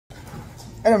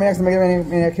Anyway, next to make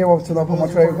it here to the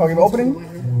Pokemon trade we're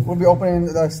opening. We'll be opening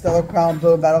the Stellar Crown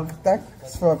Blue Battle deck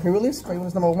for pre-release.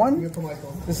 Pre-release number 1.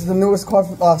 This is the newest card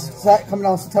set coming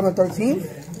out on September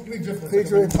 13th.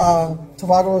 Featuring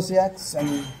Tobago CX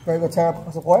and very good Terra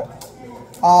support.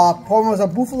 Pokemon are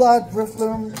Buffalar,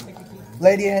 Drifloon,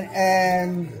 Ladian,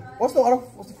 and what's the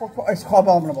fourth? It's called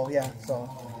Abominable, yeah. So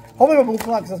hopefully with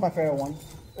Buffalar because that's my favorite one.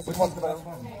 It's the one better.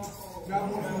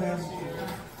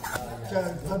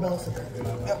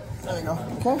 Yep, there you go.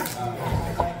 Okay.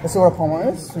 Let's see what a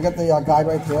Pokemon is. We got the guide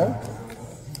right here.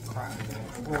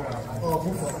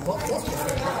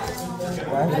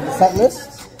 Right, the set list.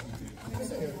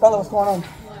 Bella, what's going on?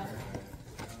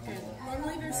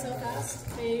 Normally they're so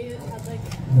fast. They had like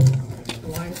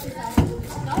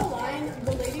not a line.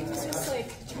 The lady was just like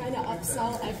trying to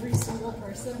upsell every single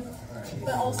person,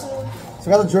 but also. So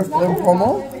we got the Drifloon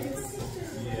promo.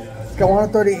 It's got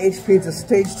 130 HP. It's a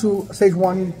stage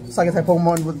 1 Psychic type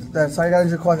Pokemon with the Psychic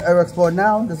Energy cost ever explored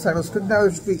now. The cycle is quick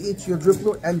damage for each your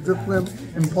Drifloon and Drifloon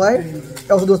in play.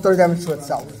 It also does 30 damage to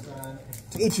itself.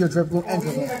 To each your Drifloon and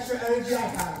Drifloon.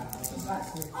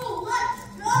 Oh, let's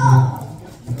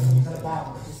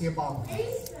go! You see a bomb.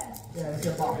 Yeah, you see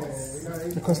a bomb.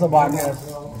 The crystal bomb, yes.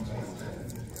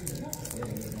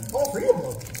 Oh, three of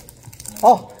them.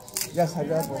 Oh, yes, I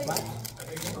got both.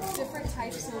 different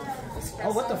types of espresso.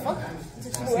 Oh, what the fuck?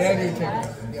 Yeah,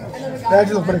 they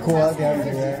actually look pretty cool.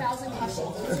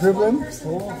 The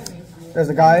Drifloon. There's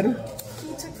a guide.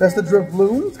 That's the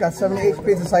Drifloon. It's got 70 HP.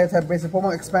 It's a Psychic type basic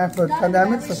Pokemon. Expand for 10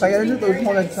 damage. For Psychic Energy, those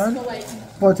more than turn.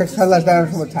 Or it takes 10 less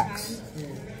damage from attacks.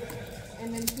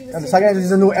 And the Psychic Energy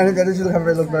is a new energy.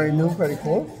 Look very new, very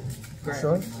cool. For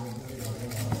sure.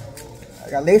 I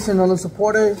got Lacer, no new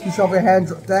supporter. You shuffle your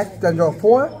hand deck, then draw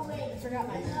 4.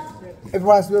 If you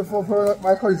want to do it for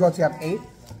my card, you draw to have 8.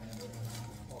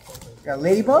 Got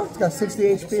Ladybug, it's got 60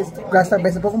 HP, it's grass type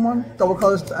basic Pokemon. Double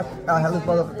colors, Hellish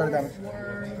Bug for 30 damage.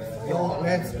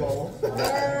 Let's go.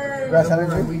 Grass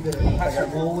energy.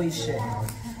 Holy shit.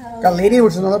 Got Lady,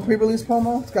 which is another pre-release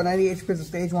Pokemon. It's got 90 HP, it's a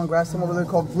stage 1 grass type over there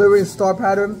called Glittering Star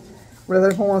Pattern. Where the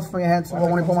other Pokemon from your hand to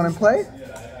one Pokemon in play.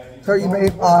 So you may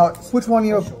switch one of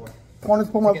your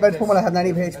opponent's Pokemon, bench Pokemon that have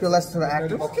 90 HP or less to the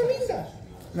active.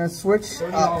 And then switch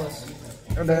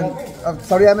and then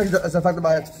 30 damage is affected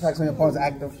by attacks when your opponent's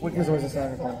active. Weakness or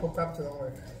resistance.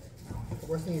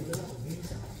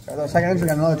 The second entry, we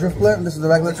got another Drifloon. This is the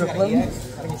regular Drifloon.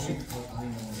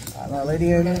 Another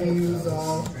Ladian.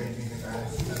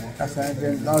 That's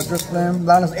another Drifloon.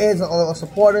 Linus A is a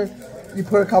supporter. You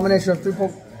put a combination of 3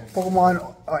 Pokemon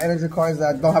or energy cards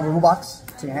that don't have a rule box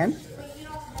to your hand.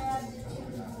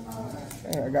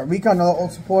 Okay, I got Rika, another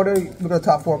old supporter. You look at the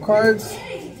top 4 cards.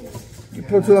 You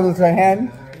put 2 of them into your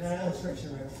hand.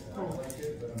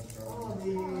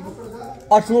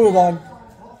 Oxludon.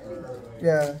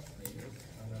 Yeah.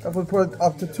 If we put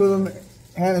up to 2 of them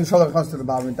hand and shoulder comes to the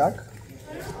bottom of the deck.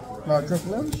 Another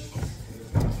Drifloon.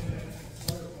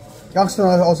 Youngster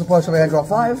also puts your hand draw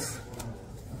 5.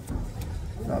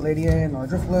 Another Ladian,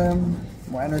 another Drifloon.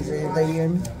 More energy,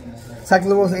 Ladian. Second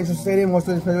level is the Ancient Stadium. Once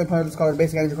the player discards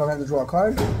basic energy card and draw a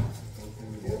card.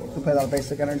 To play that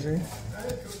basic energy.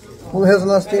 Well, here's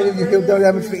another stadium. You heal 30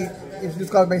 damage for each. If you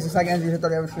discard basic second energy, you hit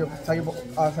 30 damage for your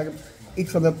second, each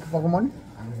from the Pokemon.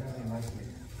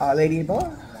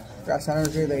 Ladybug. Grass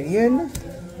energy, Ladian.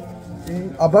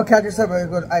 Bug catcher set, very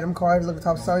good item card. Look at the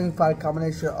top selling. 5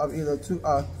 combination of either 2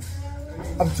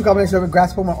 combination of a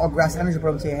grass Pokemon or grass energy,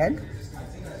 put them to your head.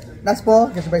 Next ball,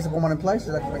 get your basic Pokemon in place.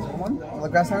 So that's your basic Pokemon. Another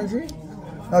grass energy.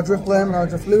 Another Drifloon,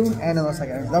 another Drifloon, and another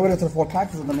second energy. Now we're to the 4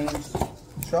 packs of the main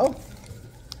show.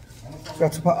 We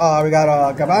got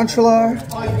Gabantula,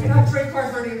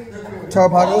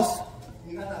 Terrapagos,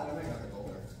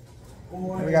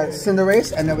 we got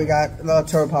Cinderace, and then we got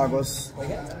Terrapagos.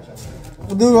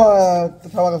 We'll do the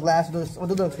Terrapagos last. We'll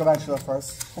do the Gabantula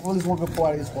first. Hopefully, this won't go 4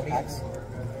 out of these 4 packs.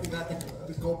 We got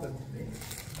the Gulpin.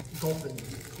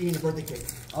 Eating a birthday cake.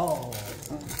 Oh.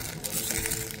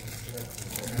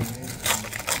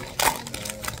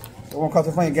 One card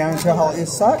to find guarantee how it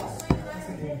is set.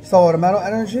 So the Metal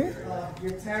Energy.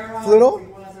 Fluttle,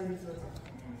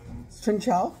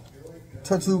 Chinchou,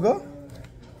 Tortuga,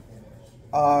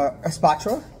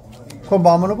 Espatra,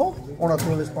 Abominable, one of the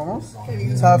release promos,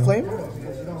 Talaflame,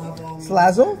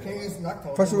 Slazzle.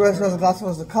 First reverse has a glass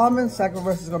was the common, second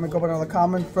reverse is going to make up another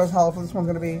common, first hollow for this one's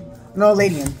going to be another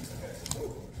Ladian.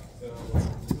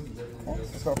 Okay,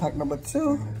 let's go to pack number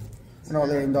 2. I know what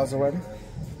Ladian does already.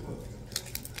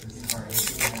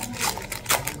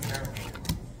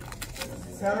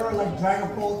 Terror like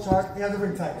Dragon Ball chart, the other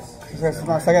different types. This is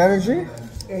my second energy.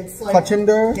 It's like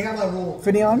Clutchinder, Gamma rule.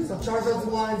 Finneon, So Charizard's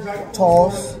one, Dragon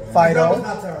Tauros, Fido,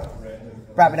 not Terra.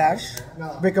 Rapidash,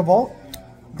 No. Vikavolt,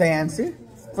 Diancie.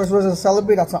 First verse is a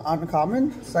Celebi, that's an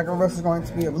uncommon. Second verse is going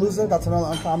to be a Veluza, that's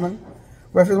another uncommon.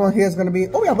 Reference one here is going to be,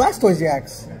 oh yeah, Blastoise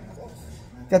EX.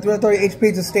 Got 330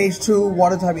 HP to stage 2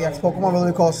 water type EX Pokemon,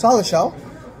 really called Solid Shell.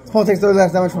 This Pokemon takes 30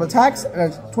 less damage from attacks, and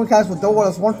it's twin cast with double water,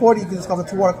 that's 140. You can discover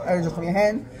 2 water energies from your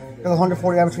hand. There's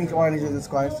 140 damage for each water energy of this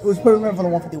guy. It was pretty good for the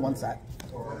 151 set.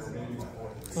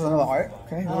 This is another art.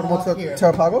 Okay, what about the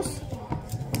Terrapagos?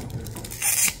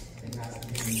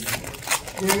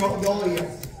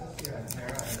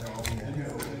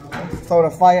 So the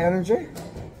Fire Energy.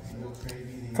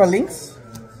 Prerelease.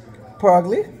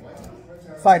 Prugly.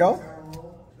 Fido.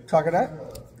 Chocolat.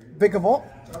 Vikavolt.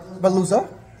 Veluza.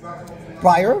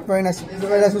 Briar. Very nice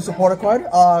new supporter card.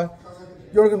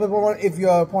 You're going to play Pokemon if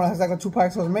your opponent has like 2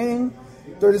 prize cards remaining.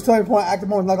 During this time, your opponent active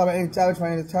mode is not going to have any damage from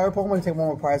any Terra Pokemon. You take 1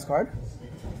 more prize card.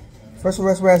 First one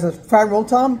has a Fan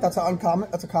Rotom. That's an uncommon.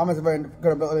 That's a common. It's a very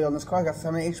good ability on this card. Got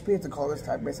 7 HP. It's a colorless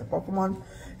type basic Pokemon.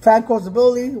 Fan Core's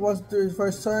ability. Once through his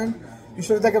first turn, you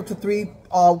should attack up to 3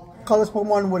 colorless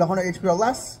Pokemon with 100 HP or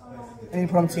less, and you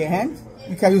put them to your hand.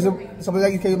 You can't use something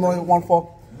like you can use more than 1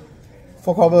 full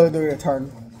card ability during your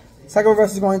turn. Second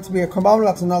reverse is going to be a Combiner.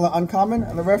 That's another uncommon.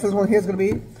 And the reference one here is going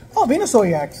to be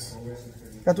Venusaur EX.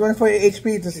 Got 248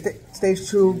 HP to stage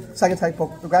 2 second type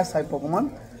grass type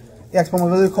Pokemon. The EX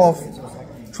Pokemon really called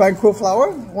Tranquil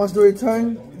Flower. Once during your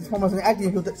turn, this Pokemon is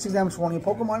inactive. You deal 6 damage to 1 of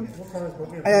your Pokemon.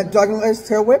 And then Dragonlance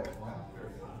Tail Whip.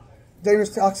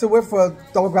 Dangerous Toxic Whip for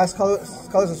double grass colors.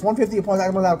 It's 150. Your opponent's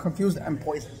active now confused and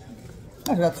poisoned.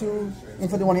 I got 2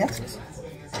 in51 EXs.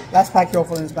 Last pack here,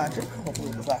 hopefully, is magic.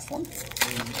 Hopefully, the last one.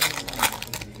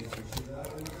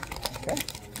 Okay.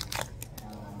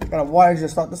 Got a wire to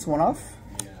start this one off.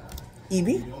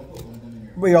 Eevee,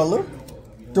 Riolu,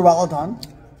 Duraludon,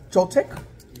 Joltik,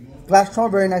 Glasstroll,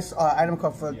 very nice item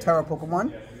card for Terra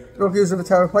Pokemon. You're going to use the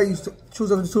Terra play. You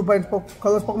choose over the 2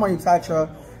 colorless Pokemon. You attach a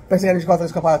basic energy card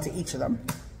that's out to each of them.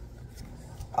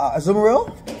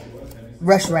 Azumarill,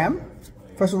 Reshiram.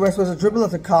 First reverse was a Dribble,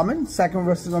 that's a common. Second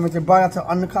reverse is going to be a Barn, that's an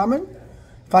uncommon.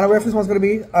 Final reference one's going to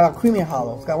be Creamy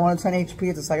Hollow. It's got 110 HP.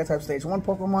 It's a Psychic type stage 1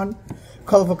 Pokemon.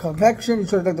 Colorful Convection. You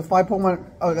should have the 5 Pokemon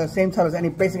at the same time as any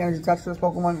basic energy attached to this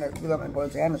Pokemon. You let it put it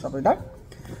to your hand and shuffle your deck.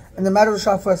 And the matter of the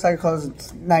shot for a Psychic color is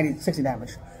 60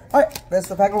 damage. Alright, that's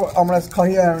the pack. I'm going to call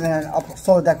here and then I'll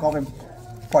sort the deck off in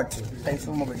part 2. Thanks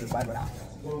for moving. Bye for now.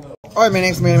 Alright, my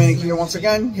name's Manny here once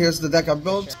again. Here's the deck I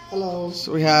built. Hello.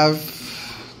 So we have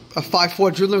a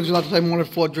 5-4 Drifloon, because you'll have to play more than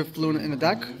 4 Drifloon in the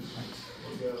deck.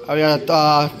 We got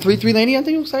 3-3 Lady, I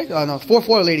think it looks like. No,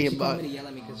 4-4 Lady, but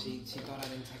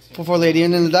 4-4 Lady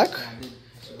in the deck.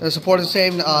 The support is the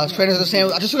same, trainers are the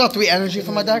same. I just took out 3 energy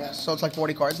from my deck, so it's like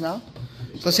 40 cards now.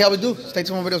 So let's see how we do. Stay tuned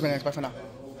for more videos, man. Bye for now.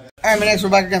 Alright, my next, we're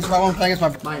back against my one playing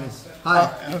against my Minus.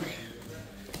 Hi. Okay.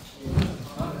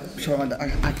 Sure,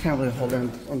 I can't really hold it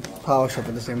on Power Shop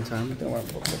at the same time. I don't want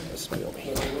to put this way over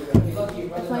here.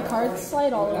 If my cards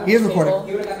slide all over He is the recording.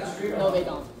 table, no, they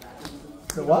don't.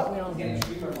 The what? We don't.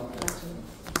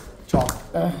 Chalk.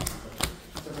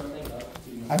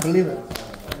 I believe it.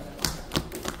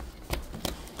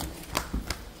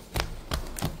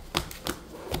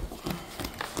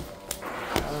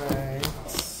 Alright.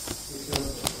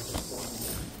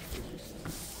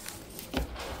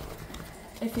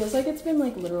 It feels like it's been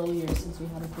like literal years since we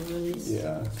had a pre-release.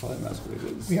 Yeah, probably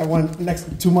masquerades. We got one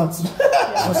next 2 months.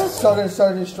 Southern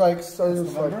Strikes, Southern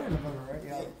Strike. November, right?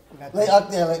 Yeah. Late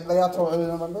out till early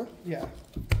November. Yeah.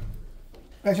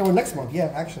 Actually, well, next month.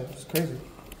 Yeah, actually, it's crazy.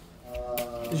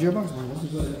 Is your box mine?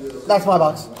 That's my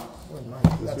box.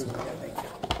 That's mine. Yeah, thank you.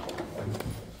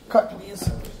 Cut, please.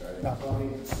 No.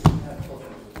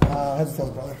 Heads or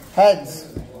tails, brother. Heads.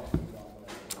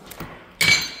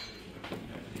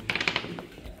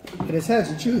 It is heads.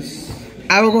 You choose.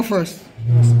 I will go first.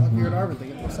 You're an arbor. They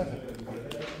get a second.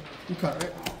 You cut,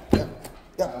 right? Yep.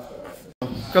 Yep.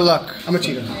 Good luck. I'm a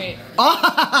cheater.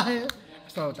 Alright.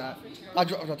 Start with that. I'll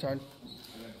drop the turn.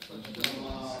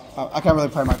 I can't really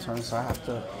play my turn, so I have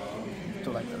to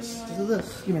do like this. Do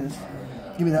this. Give me this.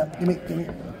 Give me that. Give me.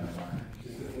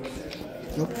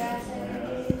 Nope.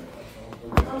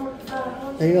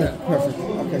 There you go. Perfect.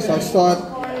 Okay, so I'll start.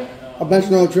 I'll bench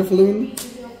another Drifloon.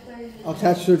 I'll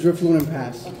attach to a Drifloon and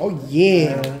pass. Oh,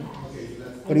 yeah.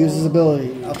 But he uses his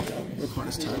ability. I'll record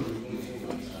his turn.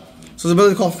 So his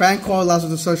ability called Fan Call allows him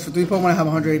to search for 3 Pokemon that have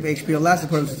 100 HP or less and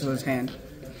put them into his hand.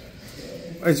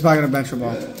 Or he's probably going to bench a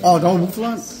ball. Oh, don't move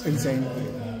on? Insane.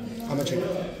 I'm a cheater.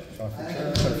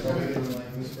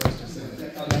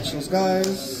 Bench those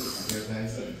guys.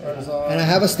 And I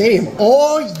have a stadium.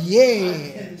 Oh, yeah.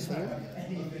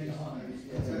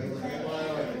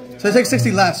 So it takes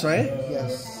 60 less, right?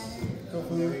 Yes.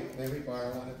 They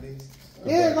require one of these.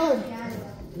 Yeah, no.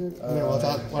 Yeah, well,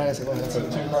 what did I say? Go ahead.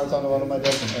 Put 2 cards on the one of my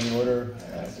deck in any order.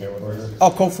 I don't care what order. Oh,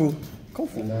 Kofu.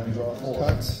 And then draw 4.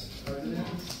 Cut.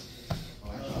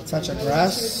 I'll touch a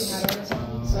grass.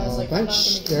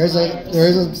 Bench. There is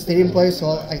a stadium place,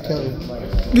 so I kill you.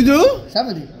 You do?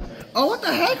 70. Oh, what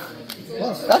the heck?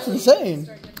 Plus. That's insane.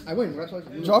 I win. That's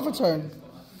what Draw for turn.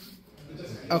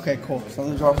 Okay, cool. So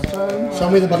let's draw for turn. Show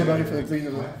me the buddy buddy for the 3.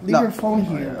 Leave No. your phone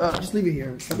here. Just leave it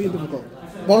here. Don't be difficult.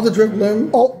 Ball the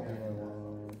dribbling. Oh.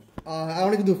 I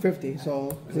only can do 50,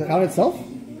 so. Does it count itself?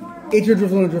 8 your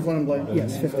dribbling and dribbling and blade.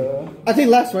 Yes, 50. I think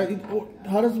less, right?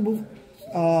 How does it move?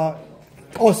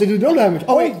 Oh, so you do no damage.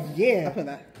 Oh, wait. yeah. I put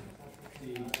that.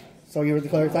 So you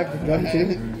declare attack with gun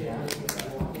too?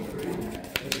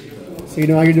 So you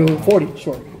know how you do 40,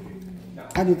 sure.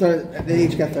 I do 30. They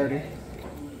each get 30.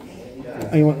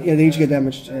 Oh, you want, yeah, they each get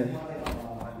damaged.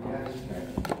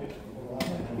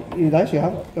 You dice, you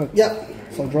have it? Good. Yep.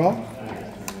 So draw.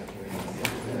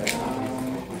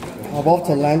 I'll evolve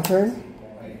to lantern.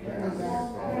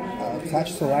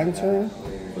 Attach to lantern.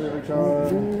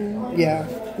 Yeah,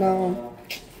 no.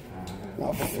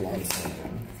 No, floods.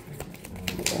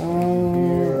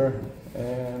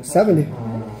 70.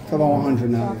 So about 100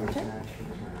 now.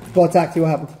 Go attack, see what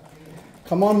happens.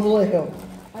 Come on, Mula Hill.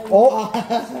 Oh!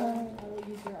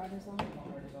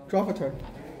 Draw for turn.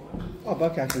 Oh,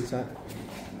 buck action set.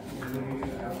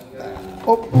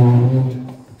 Oh!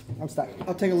 I'm stacked.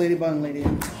 I'll take a ladybug and lady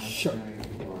in. Sure.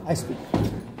 I speak.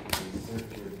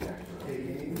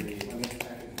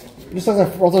 Just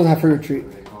doesn't have free retreat.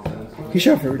 He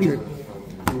should have free retreat.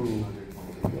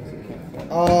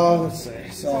 Let's see.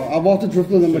 So I'll walk the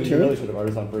dribbling number You really 2. should have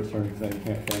artist on first turn because then you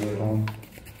can't family it home.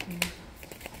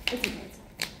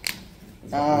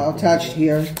 I'll attach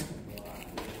here.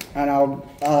 And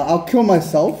I'll kill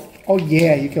myself. Oh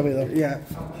yeah, you killed me though. Yeah.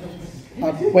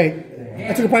 Wait,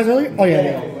 I took a prize earlier? Oh yeah,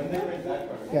 yeah.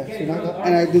 Yeah, so not that.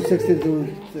 And I do 60 to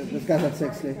this guy's at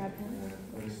 60.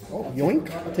 Oh, yoink.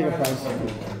 I'll take a price.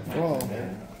 Whoa.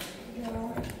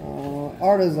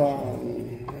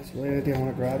 Artisan. That's really anything I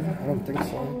want to grab? I don't think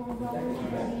so.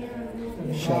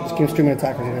 Shit, just keep streaming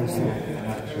attackers against him.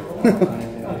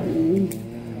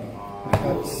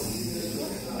 Let's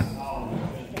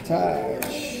attach.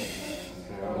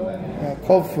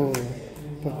 Kofu.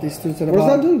 Put these 2 to the What does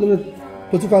that bottom. do?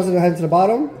 Put 2 cards in the hand to the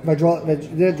bottom. If I draw, they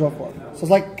did draw 4. So it's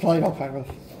like Kelly Hall kind of.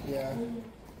 Yeah.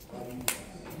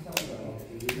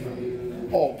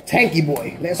 Oh, tanky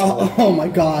boy. Let's go. Oh my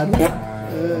god.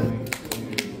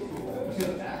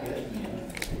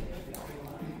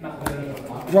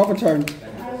 Draw for turn.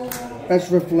 That's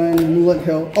Riftland, Moonlit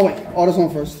Hill. Oh wait, autos on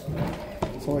first.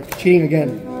 So we're cheating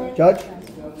again. Judge?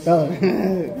 No.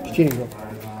 Cheating, bro.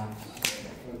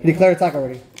 He declared attack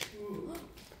already.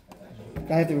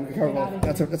 I have to be careful.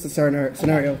 That's a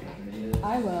scenario.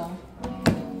 I will.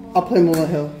 I'll play Moonlit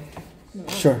Hill.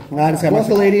 Sure. Nah, I just got Walk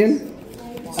the my. lady in.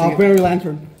 I'll bury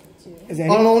lantern. Is it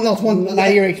Oh no, it's one.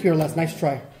 90 your HP or less. Nice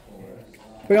try.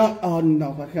 Bring on. Oh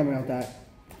no, I can't bring out that.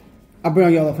 I'll bring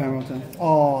on yellow Hamilton.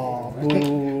 Oh,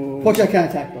 boo. Fortunately, I can't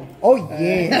attack though. Oh,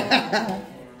 yeah.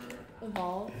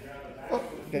 Evolve.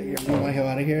 Get your my hell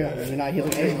out of here. You're not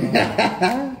healing anything.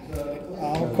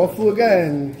 I'll Kofu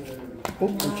again. Oh,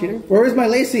 I'm cheating. Where is my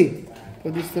Lacey?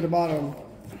 Put these to the bottom.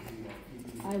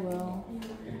 I will.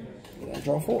 And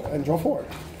draw 4. And draw 4.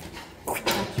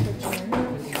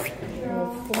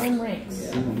 Form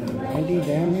ranks. 90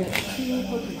 damage.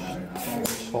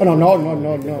 Oh,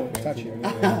 no. Touch here.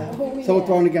 So we're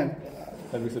throwing again.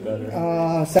 That makes it better.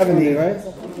 70, Right?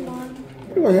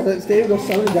 You want to have that stadium go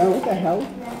 70 down? What the hell?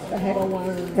 The heck?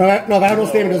 No, if I have no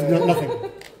statement, it does nothing.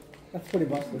 That's pretty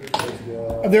busted.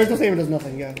 If there is no statement, it does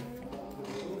nothing, yeah.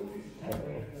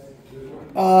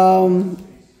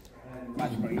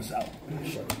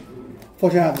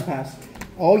 Fortunately, I have the pass.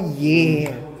 Oh,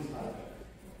 yeah.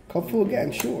 Kofu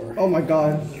again, sure. Oh my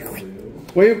god.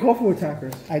 Where are your Kofu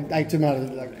attackers? I took him out of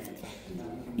the, like,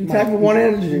 You attack with 1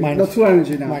 energy. Minus. No, 2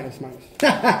 energy now. minus.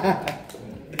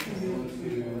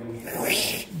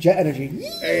 Jet energy.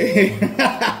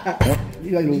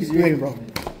 You lose. You ain't, bro.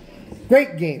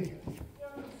 Great game.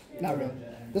 Not really.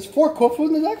 There's 4 Kofu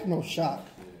in the deck? No shot.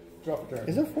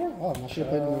 Is there 4? Oh, I should have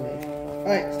played them.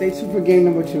 Alright, stay tuned for game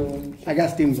number 2. I got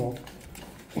Steam Zone.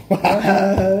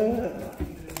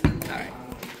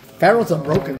 Pharaohs are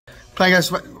broken. Playing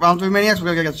against round 3 Maniacs,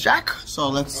 we're gonna get Jack. So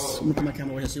let's move my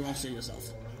camera over here so you won't see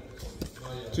yourself.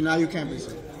 So now you can't be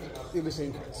seen. You'll be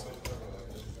seeing cards.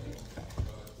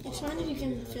 It's fine if you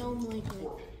can film like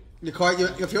Your card,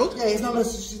 your field? Yeah, she's not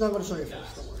gonna show you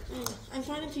first. Don't worry. I'm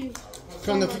fine if you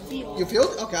From the my field. your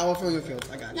field? Okay, I will fill your field.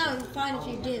 I got you. No, I'm fine if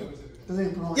you do.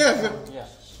 Yeah,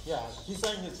 Yeah. He's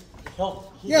saying he'll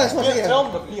Yeah, it's fine, yeah.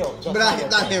 film the field. but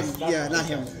not him. Yeah, not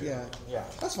him. Yeah. Yeah.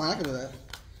 That's fine. I can do that.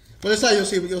 But this time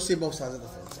you'll see both sides of the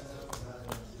field.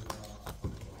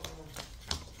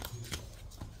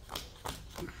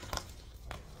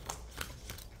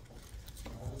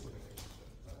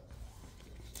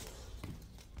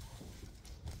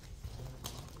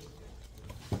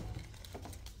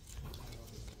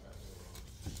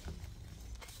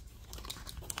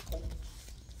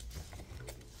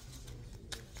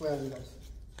 Where are you guys?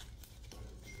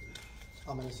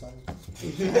 I'm on this side.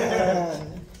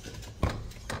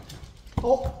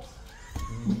 Oh!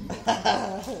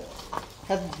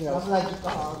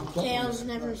 Tails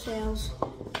never fails.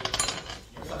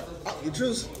 Oh, you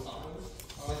choose.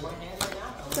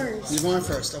 First. You're going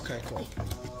first. Okay, cool.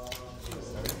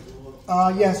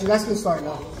 Yes, you guys can start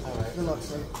now. Good luck,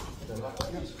 sir.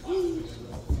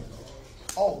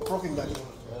 Oh, broken deck.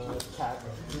 Cat.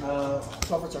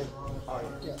 12 return.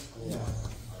 Yeah.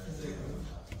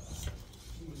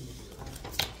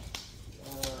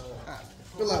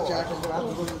 Good luck, Jack.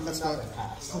 Let's go.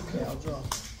 Okay, I'll draw.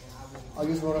 I'll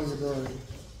use Rotom's ability.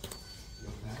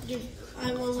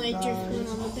 I will like drift one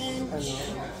on the bench.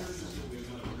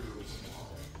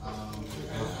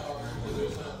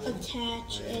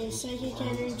 Attach a psychic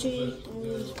energy and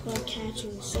use bug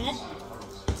catching set.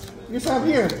 Yes, I'm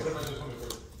here.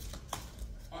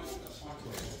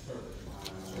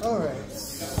 Alright.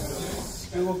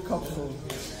 We will cup food.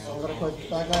 I'm gonna put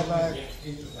that guy back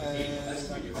and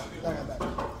that guy back.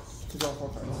 To draw 4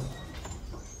 cards.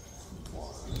 1,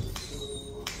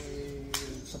 2,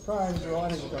 3. Surprise, draw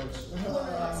energy cards.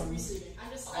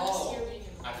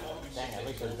 Dang, at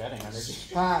least there's betting energy.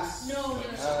 Pass.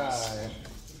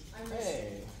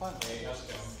 Hey, fun.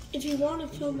 If you want to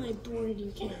fill my board,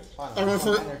 you can. I want to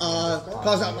fill.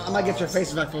 Cause I might get your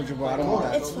face back for you, bro. I don't want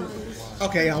that. It's fine.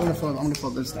 Okay, yeah, I want to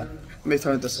fill this then. Let me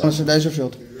turn it this way. So there's your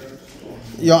field.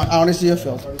 I want to see your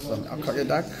field. So I'll cut your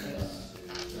deck.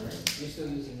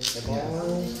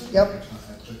 Yep.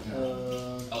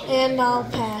 And I'll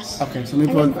pass. Okay, so let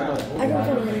me put. I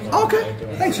can put it. Okay,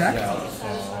 thanks, Jack.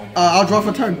 I'll draw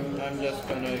for turn.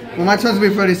 Well, my turn's will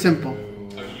be pretty simple.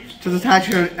 Just attach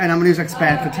here, and I'm gonna use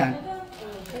expand for 10.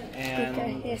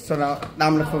 Okay, here. So now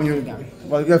I'm gonna fill you again.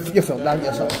 Well, your field, not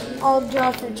yourself. I'll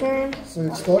draw for turn. So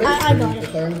it's started. I got it.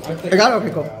 You got it?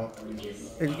 Okay, cool.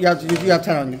 You have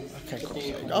 10 on you. Okay, cool.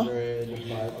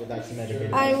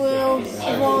 I will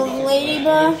evolve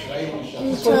Ladybug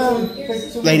into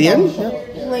Lady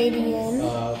Lady in.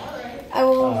 I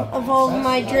will evolve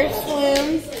my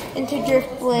Drifloon into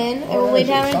Drifloon. I will lay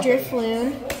down a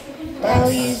Drifloon. I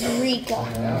will use Rika.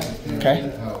 Okay.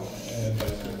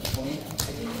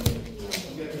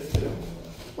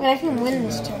 Wait, I can win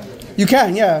this turn. You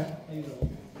can, yeah.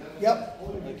 Yep.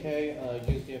 Okay,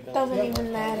 use the ability. Doesn't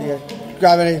even matter. Yeah.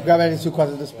 Grab any 2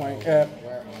 cards at this point. Yeah.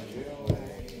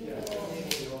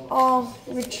 I'll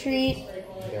retreat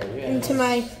into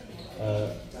my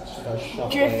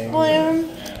Drifloon,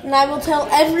 and I will tell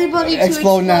everybody to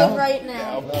explode now. right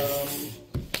now.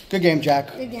 Good game,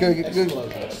 Jack. Good game. Good.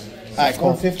 Alright, cool.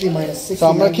 150 minus 60. So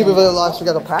I'm gonna keep it really low so we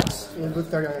got the packs. We'll do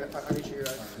 30 on each of you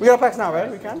guys. We got packs now, right?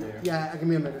 We can? Yeah, give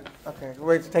me a minute. Okay,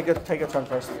 wait, take your turn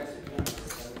first.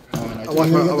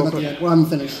 I'm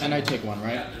finished. And I take one,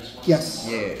 right? Yes.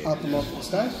 Yeah. Up and off the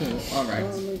stack. All right.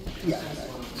 Yeah.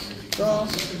 Draw.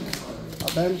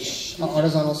 A bench.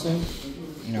 Artisan also.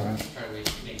 All right.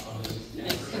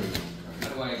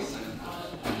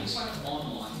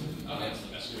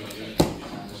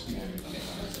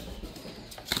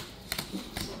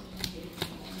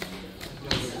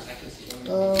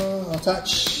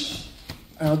 Attach.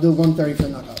 And I'll do 130 for the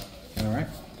knockout. All right.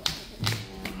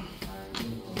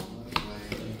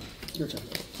 Your turn.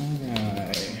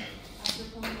 Okay.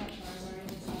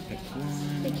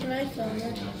 Hey, can I film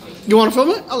it? You wanna film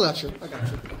it? I'll let you. I got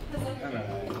you.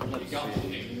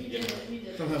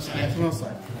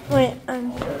 Wait,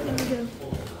 I'm gonna go.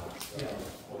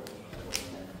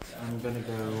 I'm gonna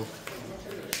go.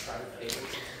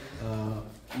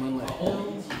 Moonlit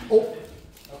Hill. Oh.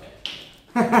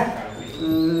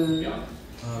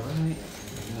 Alright.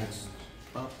 Next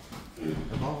up.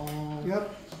 The ball. Yep.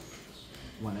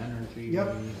 1 energy.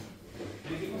 Yep.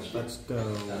 Let's go.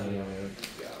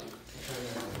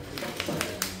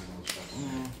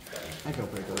 I go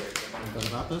pretty good. I'm good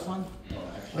about this one.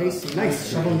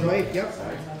 Nice. Shovel and Drake. Yep.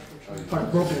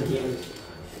 Quite broken.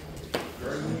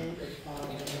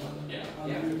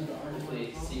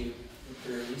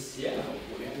 Yeah,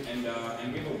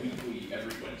 and we have a weekly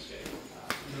every Wednesday.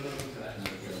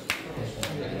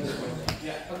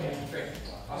 Yeah, okay, great.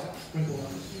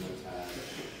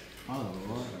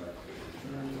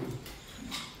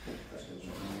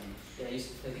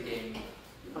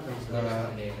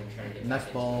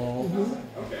 next ball.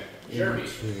 Okay. Jeremy.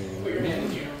 Put your hand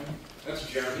in here. That's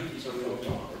Jeremy. He's our real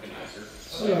organizer.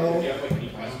 So if you have like any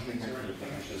questions or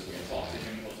anything, just talk to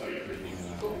him. He'll tell you everything.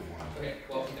 Okay.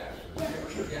 Well, have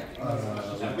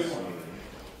a good one.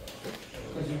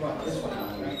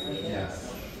 Yeah.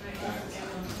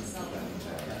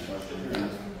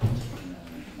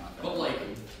 But like,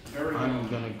 very. I'm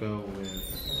gonna go with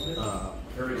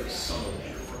very subtle.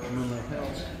 Moonlight Hill.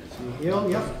 Heal,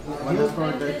 yep. When this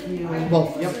card goes heal.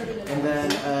 Both, yep. And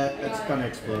then it's gonna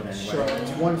explode anyway. Sure.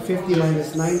 It's 150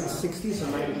 minus 960, so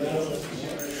 90.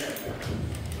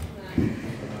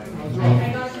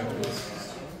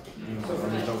 So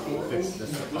let me go fix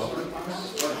this up. Or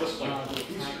just like use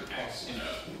your X in a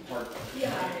part.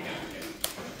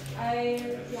 I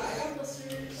got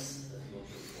blisters.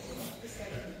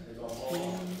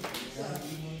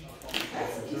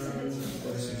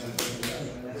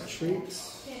 Retreats.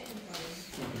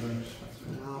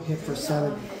 Now hit for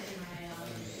 7.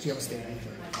 So you have a stand.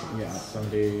 Yeah,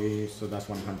 70, so that's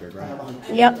 100, right?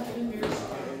 Yep. 100?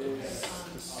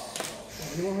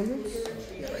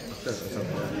 Sure, that's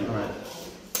okay. Alright.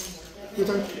 Your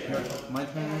turn. My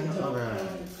turn? Alright,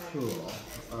 cool.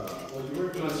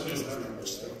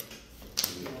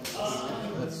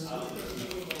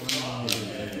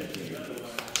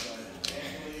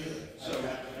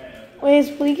 Wait, is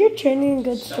Bleaker training a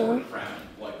good store?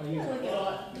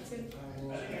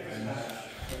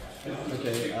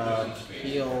 Okay,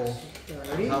 heal.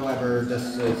 However, this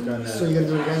is gonna... So you're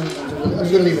gonna do it again? I'm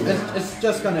just gonna leave it there. It's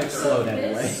just gonna explode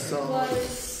anyway.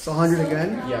 So 100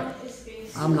 again? Yeah.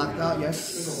 I'm knocked out, yes.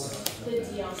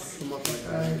 Come up like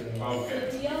that.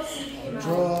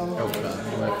 Draw.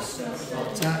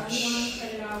 Attach.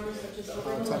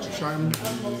 Attach a charm.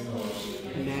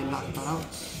 And then knock that out.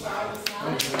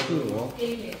 Cool.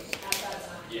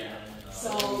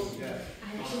 So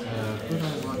Who do I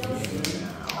want to do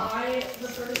now? the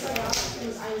first I got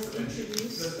was I was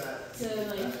introduced to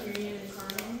like Tyrion and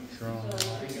Carmen. Draw. The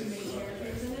two main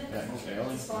characters in it.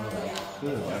 It's fun,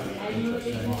 Cool. I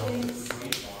usually do things.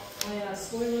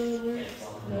 Spoiler alert,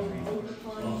 the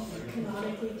Overcon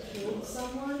canonically killed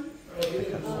someone. Yeah,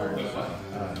 apparently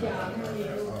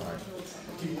Overcon killed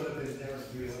someone.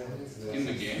 In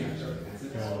the game.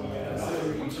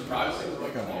 I'm surprised. It was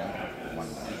like,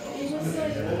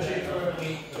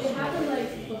 it happened like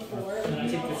before, like you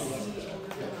don't see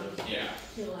Overcon Yeah.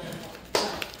 kill anyone.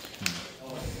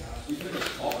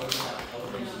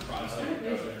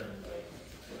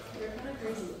 They're kind of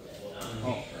crazy with it.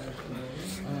 Oh.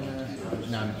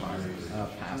 No, I'm fine.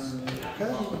 Pass.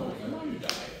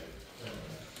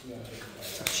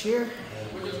 Touch here.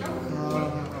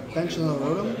 Bench on the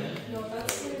rotom. No,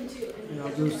 that's him too. And I'll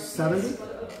do 70.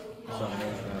 So,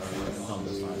 it's on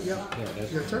this side. Yep. Yeah,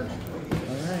 that's Your turn.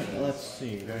 Alright, let's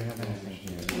see. Do I have anything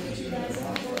here? Do you guys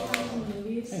have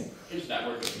movies? Is that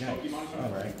where the Pokemon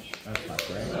Alright, that's not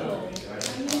great. I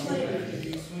mean, like,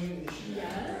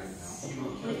 yes,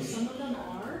 like some of them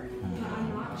are, but I'm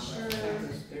not sure,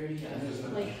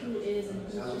 like, who is and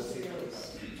who's just a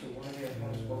ghost. But,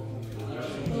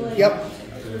 like, Yep.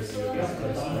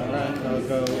 Alright, I'll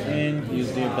go in,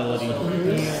 use the ability here.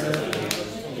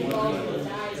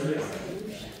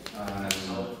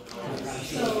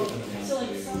 So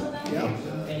like, some of them Yep.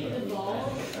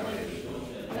 evolve, like,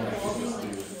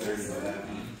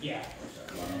 yeah.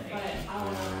 But, I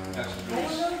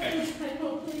don't know if I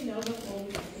don't really know the full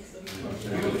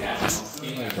mechanics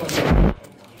of them.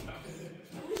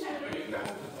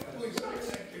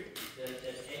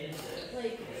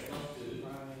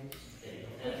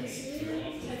 Like you see,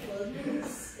 Typhlosion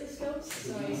is ghost,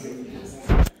 so I assume he just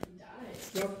died.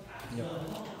 Yep.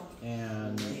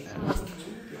 And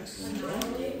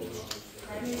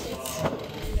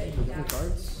Different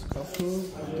cards. Couple.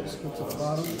 Just go to the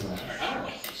bottom.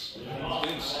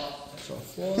 So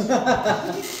 4.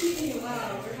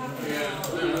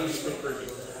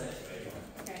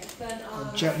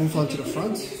 Jet move onto the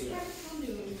front.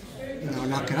 And I'll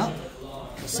knock it up.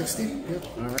 60. Yep.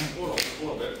 alright.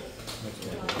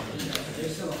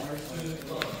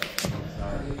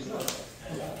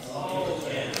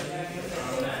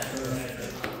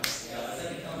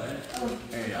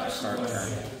 Hey, start turn.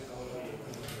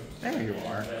 There you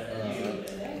are.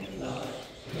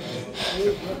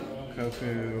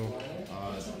 Koku.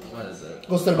 What is it?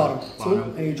 Goes to the bottom. 2,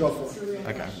 and you draw 4.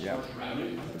 Okay, yeah.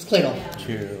 It's played off.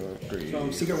 2, 3,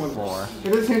 From Secret One. 4.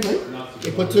 It is the same thing.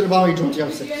 You put 2 to the bottom, you draw 2, you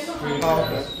have 6. Oh,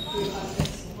 okay.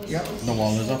 Yep. The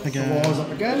wall is up again. The wall is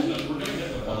up again.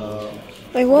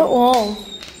 Wait, what wall?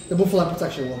 The Buffalo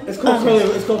protection wall. It's called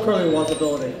Curly Wall's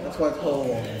ability. That's why it's called a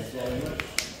wall.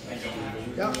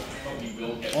 Yeah.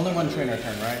 Only one trainer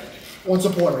turn, right? One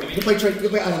supporter. You can play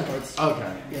item cards.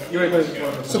 Okay. Yeah. You already play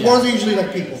supporters. Supporters are usually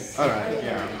like people. Alright,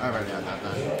 yeah. I already got that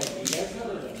done.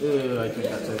 I think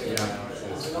that's it,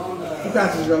 yeah. He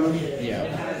passes, Roman.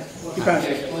 Yeah. He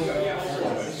passes.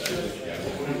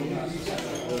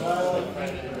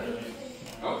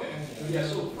 Okay. Yeah,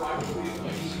 so probably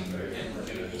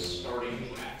and starting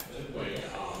at when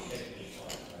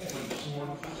this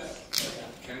one comes out.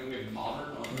 Can we have modern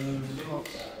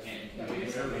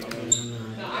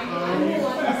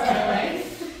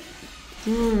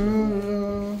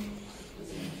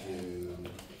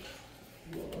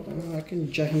I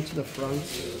can jet him to the front.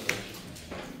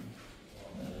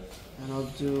 And I'll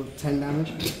do 10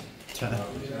 damage. 10.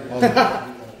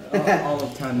 All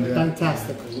of 10, yeah.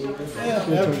 Fantastic.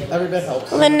 Every bit helps.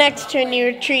 Well, then next turn you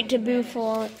retreat to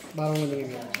Buffalo. But I don't win the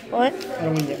game yet. What? I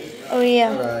don't win yet. Oh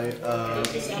yeah. Alright,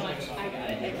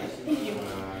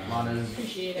 Lana's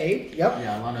 8? Yep.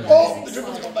 Yeah, Lana's Oh! The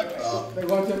dribbles come back up. They're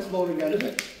going to explode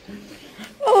again.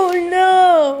 Oh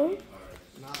no.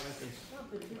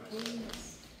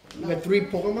 You got 3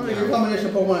 Pokemon? It's a combination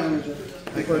of Pokemon and energy.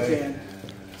 Okay.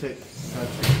 Take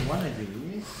one of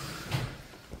these.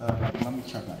 Let me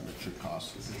check my retreat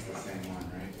cost. This is the same one,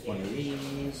 right? One of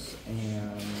these,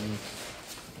 and...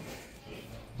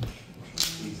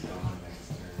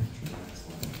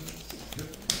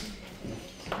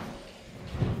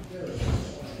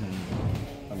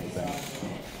 Let me think.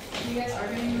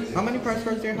 How many prize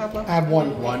cards do you have left? I have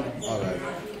 1. One? Alright.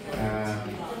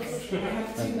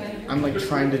 I'm like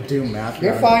trying to do math.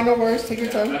 You're fine, no worries. Take your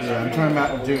time. Yeah, I'm trying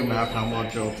to do math how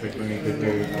much it'll take me to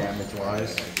do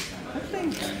damage-wise. I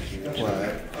think,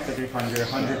 what, 300,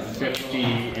 150,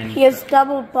 and... He has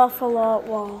double Buffalo at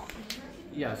wall.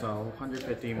 Yeah, so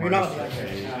 150 You're not minus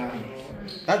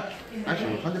 6. That,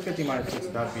 actually, 150 minus 6,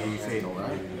 that'd be fatal,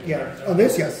 right? Yeah. Oh,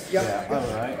 this, yes. Yep. Yeah,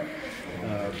 alright.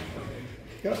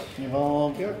 Yep.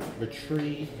 Evolve,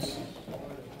 retreat,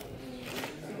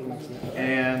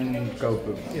 and go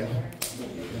boom. Yeah.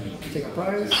 Take a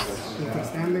prize. He takes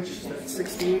damage. That's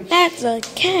 16. That's a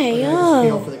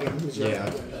Heal KO. for the game. Who's your- Yeah.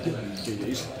 Do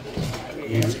these.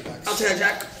 I'll take that,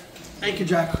 Jack. Thank you,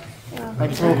 Jack.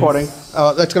 Thank you for recording.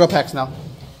 Let's go to packs now.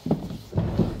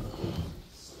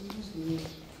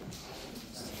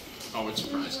 Oh, it's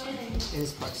surprise time. It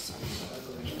is packs time.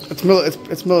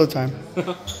 It's Miller time.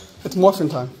 It's morphin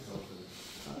time.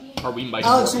 Are we mighty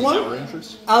Alex, you morphin won? power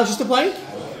rangers? Alex, you still playing?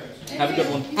 Have a good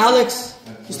one. Alex,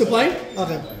 you still playing?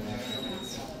 Okay.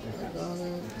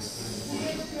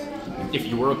 If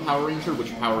you were a Power Ranger,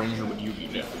 which Power Ranger would you be,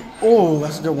 Jeff? Oh,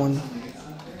 that's a good one.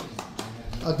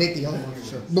 I'll date the other one for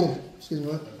sure. Boom. Excuse me,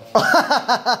 what?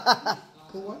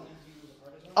 Who won?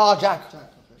 Oh, Jack.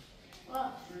 Jack, okay.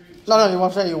 No, you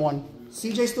want to say you won.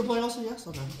 CJ still playing also? Yes?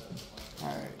 Okay.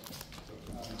 Alright.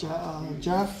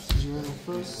 Jeff, you're in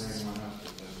first.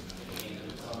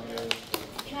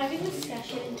 Can I be the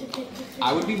session to pick the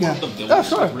I would be one of the villains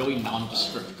sure. with really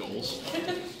nondescript goals.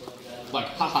 Like,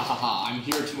 ha ha ha ha, I'm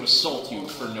here to assault you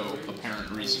for no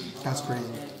apparent reason. That's crazy.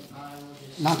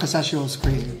 Non-concessional is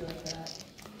crazy.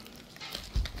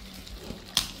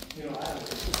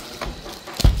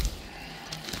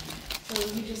 So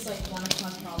you just like want to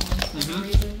cause problems for some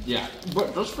reason? Yeah,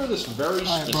 but just for this very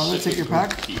specific brother, take your group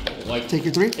pack. of people. Like, Take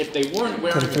your 3. if they weren't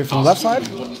wearing Take a 3 from the left costume,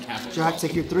 side. we wouldn't have a Jack,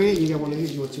 take your 3. You get one of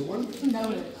these. You want 2-1.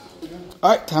 Noted.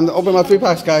 Alright, time to open my 3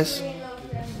 packs, guys.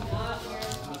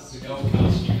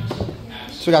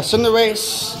 So we got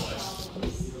Cinderace,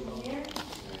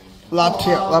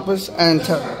 Lapis, and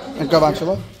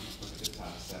Gavantula.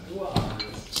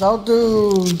 So I'll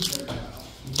do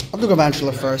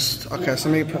Gavantula first. Okay, so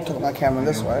let me put my camera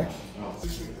this way.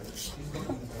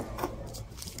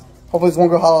 Hopefully it's one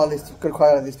good haul, at least good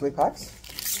quality out of these 3 packs.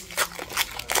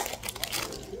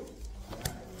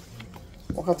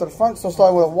 We'll come to the front. So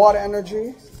starting with a Water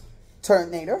Energy,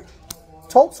 Turtonator,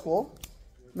 Toad School,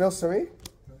 Milcery,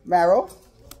 Marrow,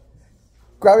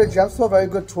 Gravity Gemstone, very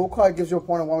good tool card. It gives your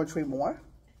opponent 1 retreat more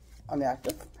on the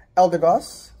active.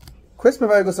 Eldegoss, Crispin,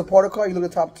 very good supporter card. You look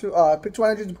at the top 2. Pick 2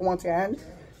 energies, you put 1 to your hand,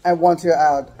 and 1 to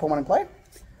your put 1 in play.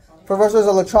 For versus a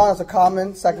Lechon, that's a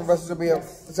common. Second versus will be a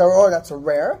Zeraora, that's a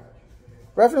rare.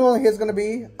 Reference one here is going to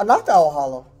be a Noctowl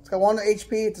Hollow. It's got 1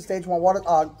 HP. It's a stage 1 water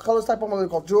colors type Pokemon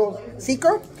called Jewel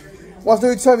Seeker. Once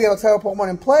you turn, you have a Terra Pokemon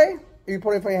in play. If you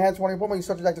put it in your hands, 1 of your Pokemon, you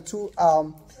subject that to 2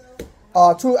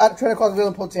 trainer cards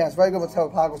available in Pokemon's. Very good with Terra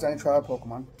Pagos and any trainer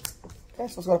Pokemon. Okay,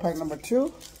 so let's go to pack number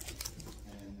 2.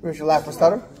 Here's your Lapras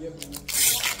Stutter.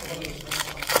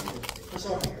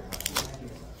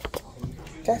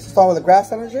 Okay, so start with the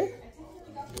Grass Energy,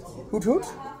 Hoot Hoot,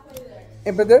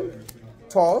 Impidimp,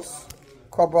 Tauros,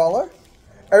 Crabrawler,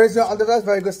 Arizona Underdog,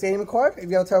 very good stadium card. If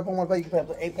you have a terrible Pokemon play, you can play up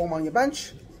to 8 Pokemon on your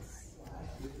bench.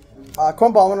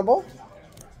 Abominable.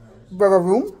 River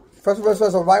Room. First reverse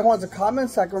is a Rhyhorn, it's a common.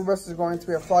 Second reverse is going to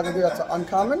be a Frogadier, that's an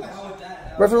uncommon.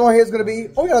 Reverse one here is going to be,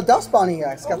 oh, we got a Dustbound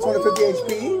EX. Got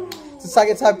 250 HP. It's a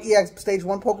Psychic type EX stage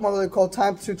 1 Pokemon really called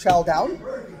Time to Chow Down.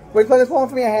 When you play this Pokemon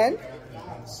from your hand,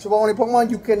 to one of your Pokemon,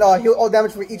 you can heal all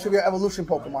damage for each of your evolution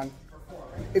Pokemon.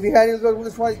 If you had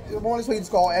this one, you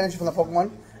just go all energy from the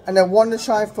Pokemon. And then 1 to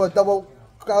shine for a double,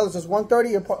 regardless, just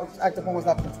 130, your active Pokemon's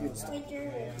not confused. Wait,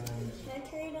 Jeremy, can I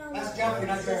trade on That's Jeffrey,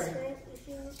 not Jeremy.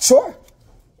 Sure.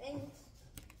 Thanks.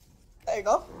 There you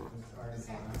go.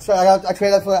 So I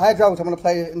traded that for the Hydra, which I'm going to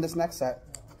play in this next set.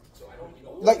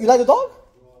 You like the dog?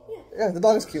 Yeah, the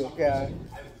dog is cute. Yeah.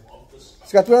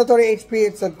 It's got 330 HP.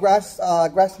 It's a grass.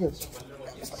 It's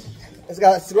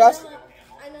grass.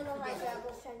 I know the Hydra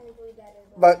was technically better.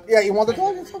 But yeah, you want the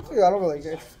dog? It's up to you. I don't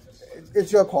really.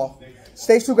 It's your call.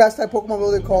 Stage 2 grass type Pokemon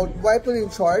really called Ripely in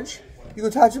Charge. You can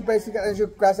attach your basic energy,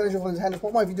 grass energy from his hand of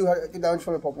Pokemon if you do get damage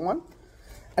from your Pokemon.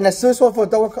 And then Serious One for a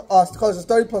double colors is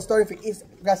 30 plus 30 for each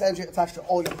grass energy attached to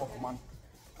all your Pokemon.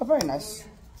 Oh, very nice.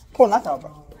 Pull that out,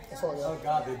 bro. Oh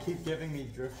god, they keep giving me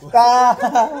drift. Okay.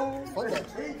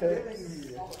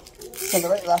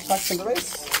 Cinderace, last pack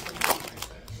Cinderace.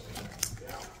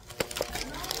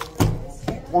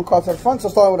 One card to the front, so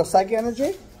starting with a Psychic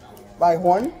Energy,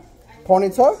 Rhyhorn,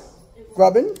 Ponyta,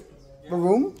 Grubbin,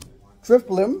 Varoom,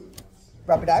 Drifblim,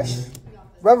 Rapidash,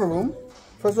 Reveroom.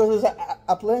 First verse is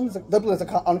Applin, Double is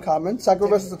uncommon. Second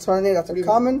verse is a Tornado, that's a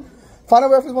common. Final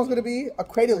reference one's going to be a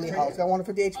Cradily House. Got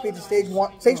 150 HP to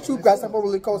stage 2 grass type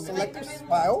really called Selective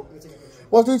Spile.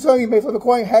 Once you turn, you may flip a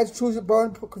coin, heads, choose,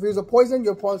 burn, confuse, or poison.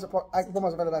 Your opponent's active Pokemon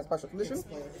is better than special condition.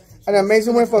 And an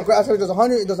amazing win for a grass type does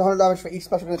 100. It does 100 damage for each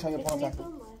special condition on your opponent's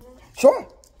active. Sure.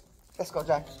 Let's go,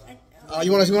 Jack.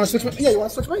 You want to switch me? Yeah, you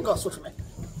want to switch me? Go switch me.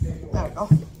 There we go.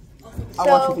 I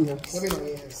want you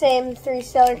here. Same 3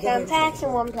 Stellar Crown packs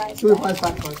and 1 prize. 2 prize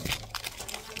pack first.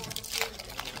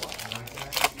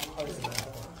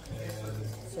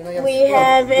 We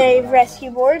have a rescue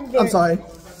board. I'm sorry.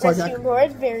 Rescue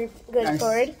board, very good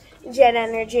board. Jet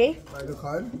Energy. Very good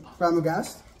card.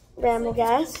 Ramagast.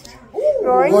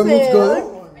 Roaring Moon's good.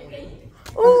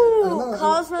 Ooh,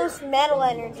 Cosmos Metal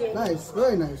Energy. Nice,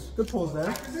 very nice. Good pulls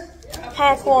there.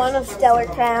 Pack 1 of Stellar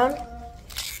Crown.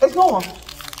 Let's go on.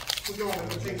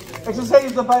 It's just say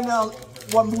it's depending on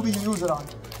what movie you use it on.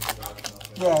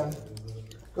 Yeah.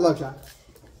 Good luck, Jack.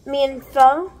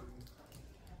 Mienfo.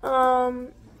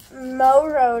 Mo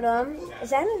Rotom. Is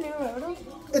that a new Rotom?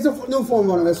 It's a new form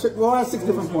one. We'll have 6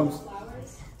 different forms.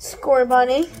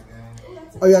 Scorbunny.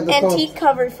 Oh yeah, the Antique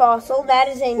Covered Fossil. That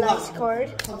is a nice card.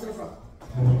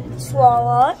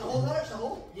 Swalot.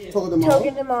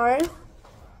 Togedemaru.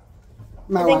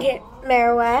 I think it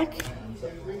Marowak.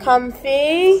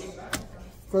 Comfy.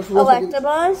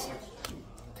 Electabuzz.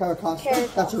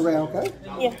 Caracosta. That's a rare, okay?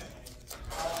 Yeah.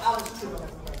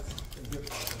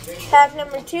 Pack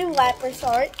number 2, Lapras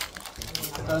Art.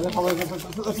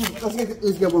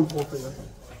 Let's get one pull for you.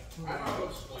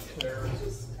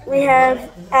 We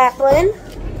have Applin.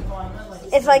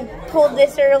 If I pulled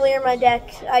this earlier, my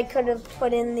deck, I could have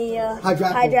put in the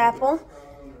Hydrapple.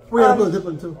 We have a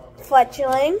different too.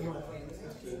 Fletchling.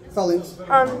 Fellings.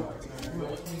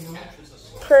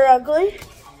 Prerelease.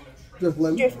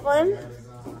 Drifblim.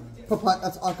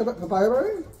 That's Papaya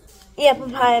Berry? Yeah,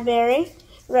 Papaya Berry.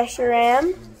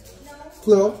 Reshiram.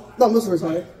 Pluto. No, Milcery,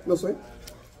 sorry. Milcery.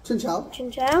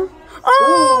 Chinchou.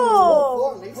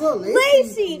 Oh!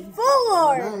 Lacy Full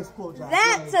Art. Nice pull, Jack.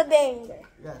 That's a banger.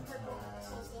 Yeah.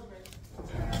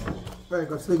 Very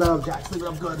good. Sleeve it up, Jack. Sleeve it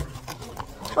up good.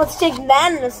 Let's take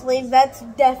that in the sleeve. That's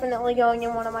definitely going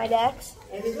in one of my decks.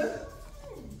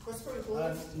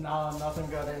 No, nothing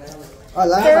good in it.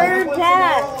 Third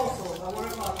pack.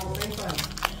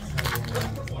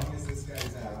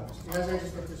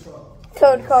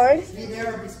 Code card.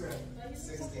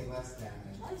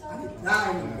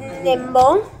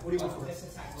 Nimble.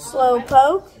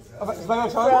 Slowpoke.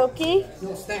 Brokey.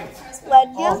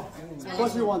 Ledger. Of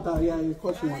course you want that, yeah, of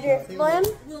course you want that. Drifblim.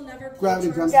 Gravity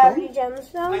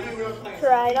Gemstone.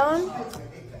 Tridon.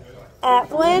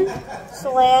 Applin.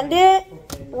 Salandit.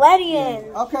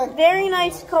 Ledian. Okay. Very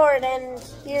nice card, and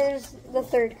here's the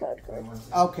third code card.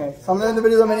 Okay, so I'm going to end the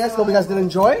video. Let me ask. Hope you guys did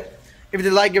enjoy. If you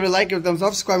did like, give it a like, give it a thumbs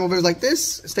up, subscribe more videos like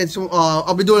this. Stay tuned.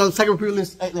 I'll be doing a second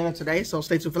pre-release later today, so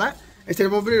stay tuned for that. And stay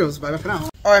tuned for more videos. Bye for now.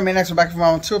 Alright, man, next we're back from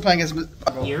round 2. We're playing against...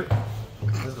 Here.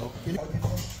 Let's go. I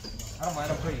don't mind,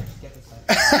 I'm pretty. Get this side.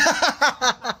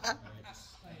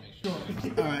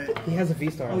 Alright. He has a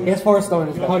V-Star. He has Forest Stone in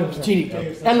his deck. 100%. Cheating.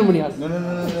 And Luminion.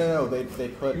 No. They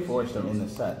put Forest Stone in the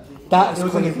set. That's It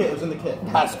was in the crazy. kit. It was in the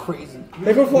kit. That's crazy.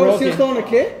 They put Forest Steel Stone in a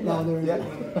kit? No, they're Yeah.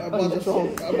 I'm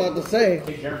about to say.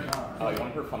 Hey, Jeremy, you want to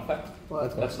hear a fun fact?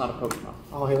 That's not a Pokemon.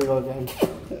 Oh, here we go again.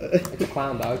 It's a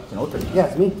clown, dog. It's an Ultra. Yeah,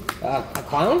 it's me. A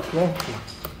clown? Yeah.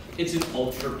 It's an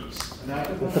Ultra Beast.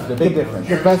 The big difference.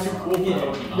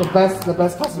 The best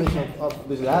classification of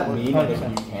Does that mean that if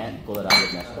you can't pull it out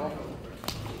with Nestle?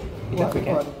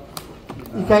 what?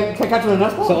 You can't catch it in a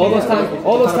nest ball? So all those It's times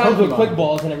with Pokemon. quick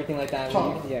balls and everything like that.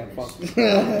 Yeah, fuck.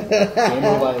 Game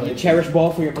rule violation. Cherish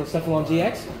ball for your Blacephalon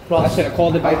GX? I should have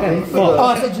called it back then. Oh, Fuck.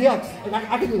 I said GX.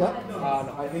 I can do that.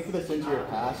 I think for the Sins of Your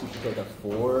Past, you should take a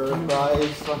 4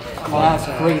 prize. Oh, that's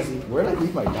crazy. Where did I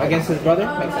leave my dice? Against his brother?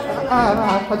 Makes sense.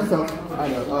 I just don't. I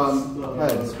know.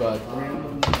 Heads, but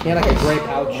He had like a grape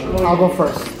pouch. I'll go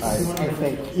first. I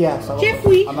think. Yeah, so.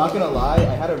 I'm not gonna lie.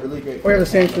 I had a really great. We have the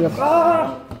same thing.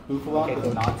 Hoofalon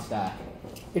does not stack.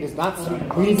 It is not.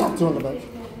 We need to have 2 on the bench.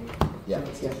 Yeah.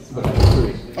 Yeah. But that's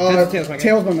 3. That's Tails, my guy.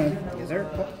 Tails, my man. Is there?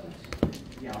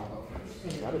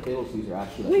 How do tables these are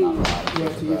actually not bad. You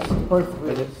have to use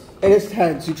perfect. It is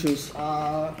heads you choose.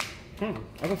 I'll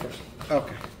go first.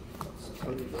 Okay.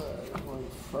 One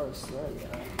first. There we go.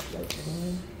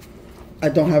 I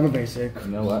don't have a basic.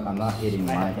 You know what? I'm not hitting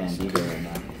my hand either right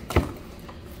now.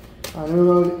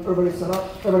 Everybody set up?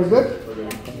 Everybody's good?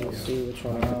 We'll see which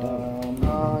one I put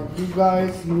down. You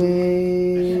guys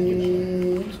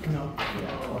may.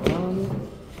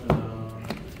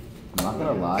 I'm not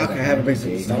gonna lie. Okay, I have a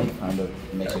basic engagement kind of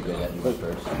makes it good that you go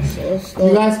first.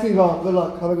 You guys can go. Good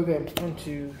luck. Have a good game. 1,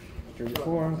 2, 3,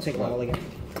 4. I'll take one all again.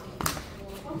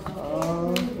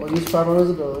 We'll use 5 on his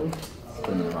ability.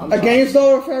 Against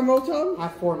or Fan Rotom? I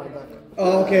have 4 in my deck.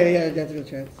 Oh, okay, yeah, that's a good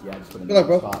chance. Yeah, just put it in Good luck, the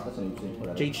bro. spot. That's an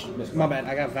interesting Cheech. My bad.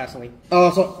 I got Vaseline.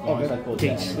 Oh, so, Once I okay. pulled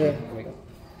Cheech. that There energy. we go.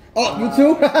 Oh, you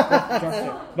too?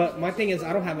 But my thing is,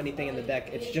 I don't have anything in the deck.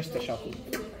 It's just a shuffle.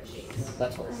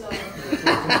 That's all.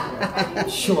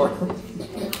 Sure.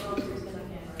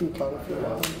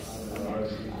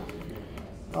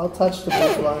 I'll touch the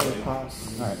blue line and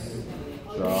pass. Alright.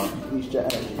 Draw. Please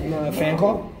jet energy. Fan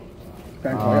call?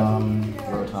 Rotom.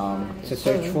 To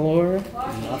search for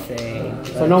nothing.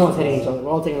 So no one's hitting each other.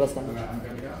 We're all taking less damage.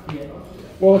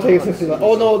 We're taking 60 less.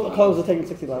 Oh no, the colors are taking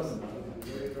 60 less.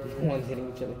 One's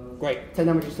hitting each other. Great. 10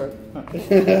 damage you start.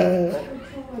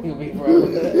 You'll be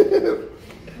forever.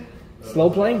 Slow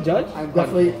playing, Judge? I'm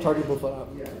definitely charging blue foot out.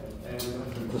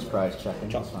 Just prize checking.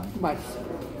 That's fine. Nice.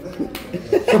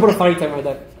 Should put a fight time right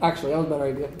there. Actually, that was a better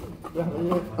idea. Oh,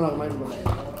 no,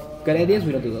 Good ideas,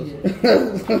 we don't do those.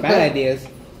 Bad ideas.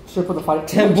 should put the fight.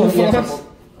 Temple Yeah, Force.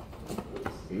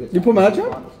 You put Magic?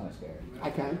 That's kind of scary. I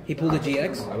can. He pulled a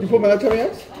GX. You put Magic on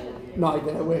X? No, I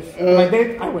did. I wish. If I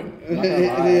did, I win. I'm not gonna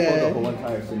lie, I pulled the whole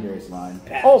entire Cinderace line.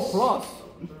 Oh, plus.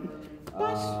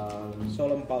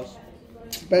 Solemn pause.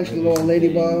 Bench the little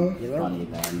ladybug. Funny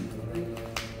then.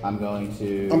 I'm going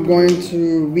to I'm going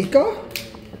to Rika.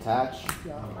 attach.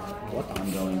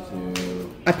 I'm going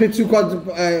to. I put 2 cards.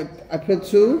 I put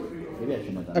 2. Maybe I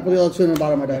shouldn't have done I put the other 2 in the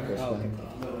bottom of my deck.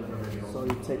 So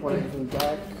you take one from the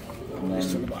deck. And then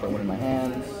throw one in my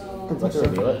hands. Let's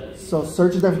reveal it. So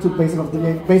search is there for 2 basic of the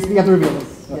game. Basically, you have to reveal it.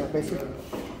 Yeah, basically.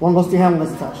 One goes to your hand, one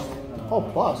is attached. Oh,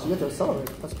 plus, you get to accelerate.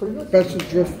 That's pretty good. Bench the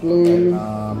Drift Bloom.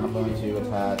 I'm going to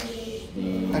attach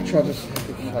the. I try this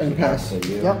and pass. To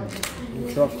you. Yep.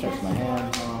 Check my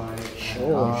hand.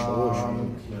 Sure.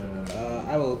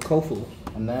 I will Kofu.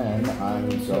 And then I'm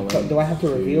going. Do I have to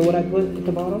reveal what I put at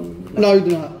the bottom? No, you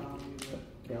do not.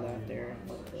 Throw that there.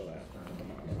 Throw that at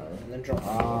the bottom. And then draw.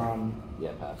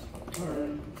 Yeah, pass.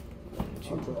 2,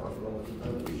 3, 4.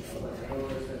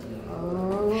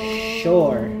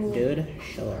 Sure, dude.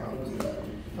 Sure.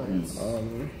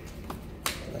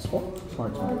 That's cool.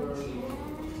 Smart time.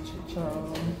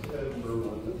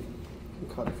 You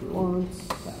cut if you want.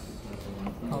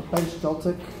 I'll bench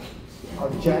Joltik. I'll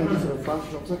jet into the front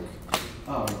Joltik.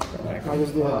 I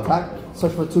just do an attack.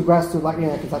 Search for 2 grass, 2 lightning,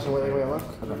 and I can touch it any way I look.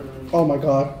 Oh my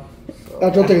god.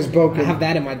 That Joltik is I broken. have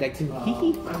that in my deck too.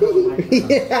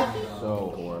 Yeah.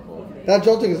 So horrible. That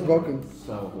Joltik is broken.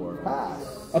 So horrible. Pass.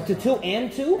 Up to 2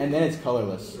 and 2? And then it's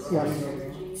colorless. Yes.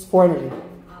 It's 4 energy.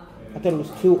 I thought it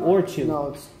was 2 or 2. No,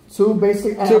 it's 2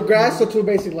 basic and 2 grass or 2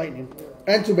 basic lightning.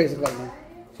 And 2 basic lightning.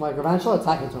 It's my Garvantual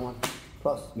attacking turn 1.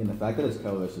 Plus. And the fact that it's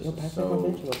colorless is pass so that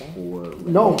one, bitch, horrible.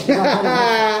 No, it's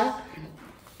not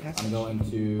I'm going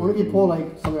to. only if you pull like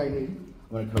something I need. I'm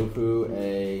going to Kofu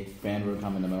a fan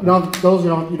Rotom in the moment. No, those you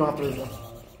don't have to reveal.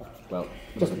 Well,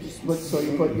 Just split, so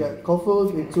you put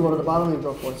Kofu, you 2 out of the bottom, and you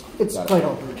draw 4. It's Got it. quite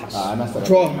open. I messed that up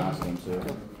Draw. in the last game too.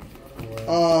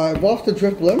 Evolve the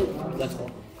Drift Blim. Let's go.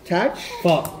 Attach.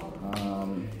 Fuck.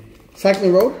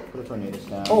 Cycling Road. Put a tornadoes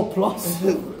down. Oh, plus.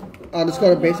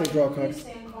 Discard a basic draw card.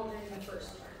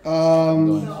 I'm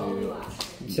going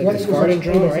to So discard and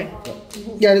draw, right?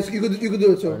 Yeah, you could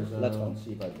do it too. Let's go.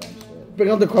 see if I bench it.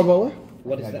 Bring up the Carbola.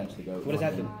 What is that? What does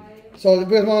that do? So it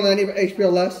brings one on any HP or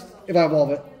less if I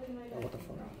evolve it. Oh, what the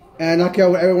fuck? And knock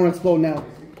out everyone explode now.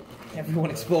 Everyone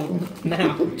explode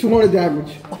now. 200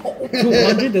 damage.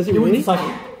 200? Does it You really? win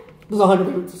second. There's 100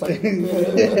 people to second.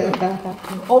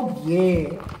 Oh, yeah.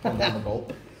 And then the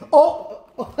gold. Oh!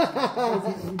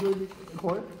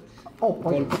 Oh,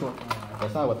 point.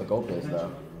 That's not what the gold is,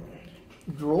 though.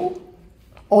 Drool?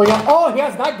 Oh, yeah. Oh, he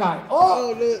has that guy.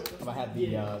 Oh! I had the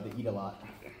eat a lot.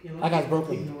 That guy's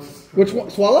broken. Which one?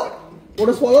 Swallow? What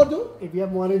does Swallow do? If you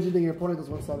have one energy, then your opponent does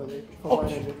 170. For one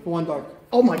energy. For one dark.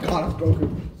 Oh my god, it's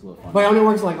broken. It's a little fun. But it only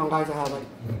works like on guys that have like.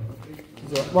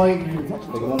 Well, you can touch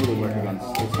Like, it won't really work against.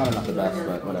 It's kind of not the best,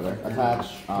 but whatever.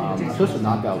 Attach. I'm supposed to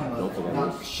knock out built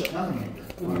together.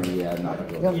 Yeah, knock out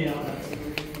built. Yep.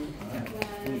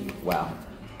 Wow.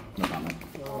 No comment.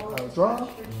 Draw.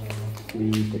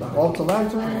 Please take a Vault to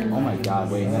Lantern. Oh my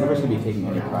god, wait. None of us gonna be taking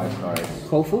any prize cards.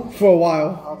 Kofu? For a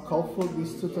while. Kofu,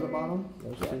 these two to the bottom.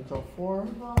 So 4.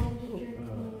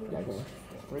 Yeah, go.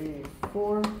 3,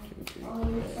 4.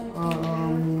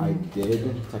 I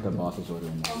did take a boss's order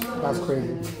in there. That's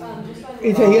crazy.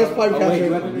 He has five Oh, wait, you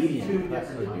catcher. have the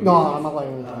medium. No, I'm not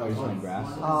playing with Oh, you're playing grass?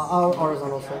 I'll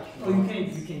horizontal switch.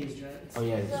 Oh,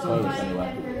 yeah, it's closed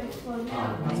anyway.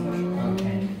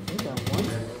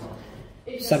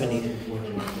 70.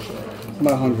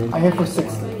 About 100. I hit for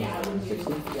 60.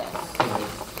 60?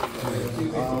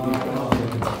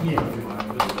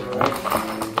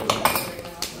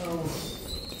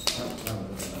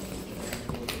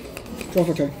 Draw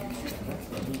for turn.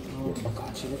 Oh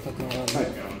god, she looked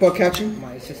like Bug catching.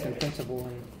 my assistant principal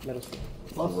in middle school.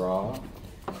 Raw.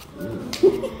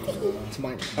 It's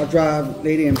mine. I'll drive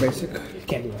Lady and Basic.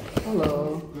 Can't do that.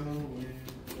 Hello.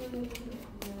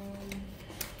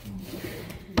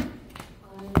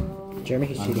 Jeremy,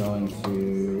 he's I'm cheating. going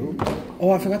to.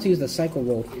 Oh, I forgot to use the cycle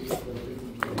roll.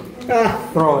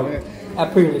 Throw it.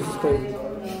 At pre-release is crazy.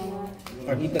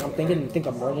 You think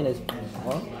I'm margin is.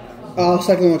 Huh?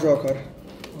 Cycling will draw a card.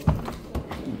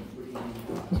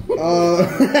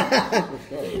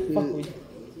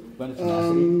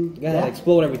 You gotta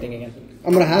explode everything again.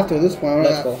 I'm gonna have to at this point.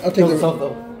 Let's go. I'll take Kill the. himself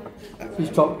though. He's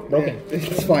choked. Broken.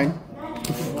 It's fine.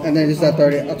 And then just that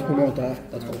 30. I'll have to promote that.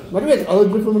 Let's go. Why do we have other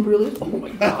good from the pre-release? Oh my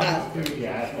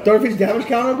god. 30 feet damage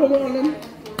counter promote on them?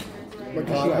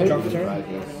 I drop the turn.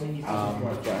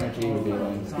 Energy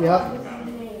revealing. Yeah.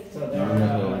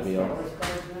 Reveal.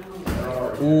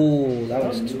 Ooh, that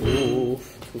was two.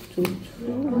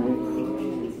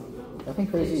 Nothing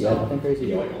crazy yet. Nothing crazy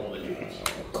yet.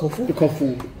 Kofu? The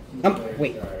Kofu.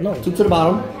 Wait, no. 2 to the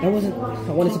bottom. That wasn't.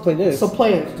 I wanted to play this. So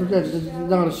play it. You're not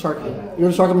gonna shark me. You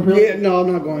gonna shark him pre-release? Yeah, no,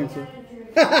 I'm not going to. You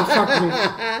sharked me.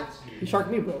 You sharked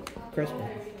me, bro. Crispy.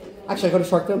 Actually, I gotta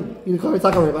shark them. You can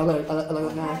talk about it, but I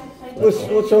like it now.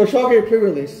 So we're talking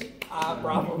pre-release.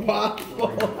 Bravo.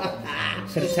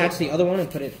 So attach the other one and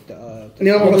put it. And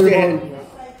the other one was the hand.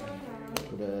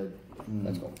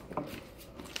 Let's go. I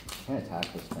can't attack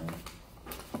this turn.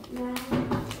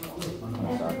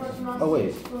 Oh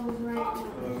wait.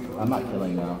 I'm not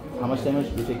killing now. How much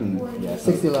damage? You're taking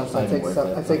 60 left. I take.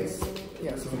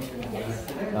 Yeah.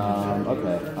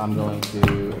 Okay. I'm going to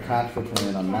attack for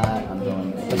turn on that. I'm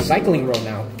going The to cycling road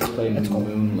now. play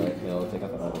Moonlit Hill, take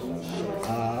out the other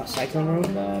stone. Cycling road?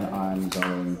 Then I'm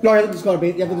going. No, you have to discard a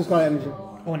bait. You have to discard energy.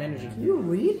 Oh, an energy. You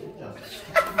read?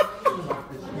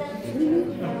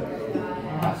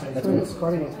 That's what it's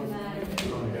starting with.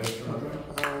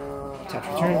 Tap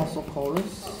your turn. Also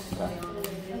chorus. Okay.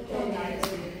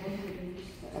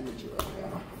 Energy.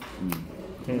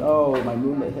 Oh, my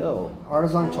Moonlit Hill.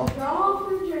 Artisan chalk. I'm not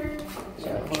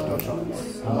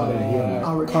gonna heal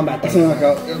now. Combat. That's not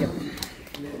knockout.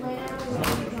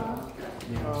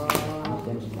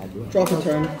 Draw for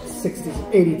turn. 60,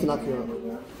 80 to knock you out.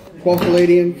 Call for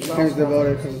Lady and change the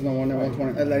ability because there's no one there.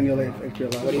 120. And then you'll HP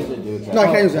What do left. you do? No, I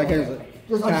can't use it. I can't use it.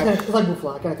 It's like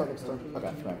Buffalo. I can't attack next turn.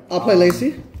 Okay, right. I'll play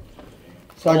Lacey.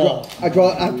 So I draw.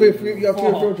 I have 3 you have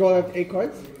 3 draw. I have 8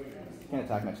 cards. Can't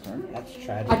attack next turn. That's I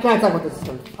tragic. can't attack with this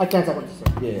turn. I can't attack with this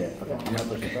turn. Yeah. Okay. I'm gonna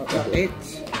push this up. 8.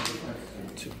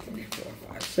 2, 3, 4,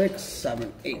 5, 6,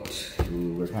 7, 8.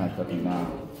 Ooh, we're kind of cooking now.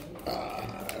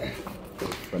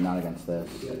 But not against this.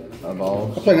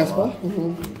 Evolve. I'll play Nespa.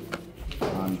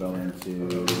 I'm going to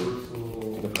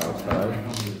the price card.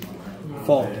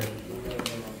 Fall.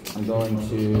 I'm going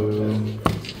to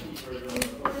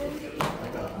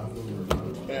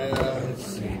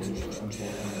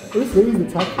What is really the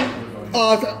attack?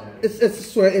 It's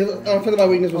Swift. It's for my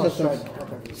weakness with systems.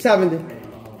 Okay. 70.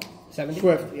 70?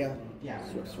 Swift, yeah.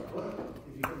 Swift.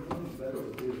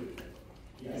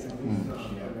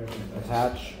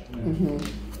 Attach.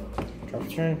 Drop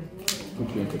turn. Put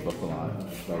you into Buffalo.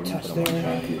 Touch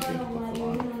there.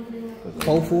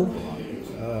 Tofu.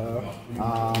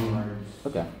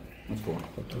 Okay. That's cool.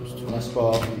 Let's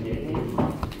ball.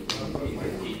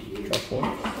 Drop 4.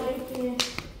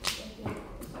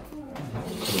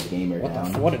 Put a gamer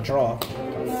down. What a draw. I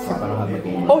don't have my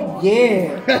gamer. Oh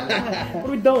yeah! What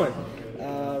are we doing?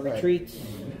 Retreat.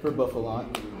 For Buffalo.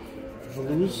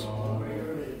 Lose.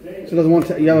 So there's one.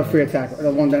 You have a free attack.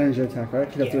 There's one energy attack, right?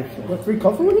 You got What, 3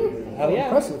 comfort in here? Oh yeah.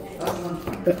 Impressive.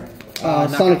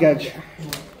 Sonic Edge.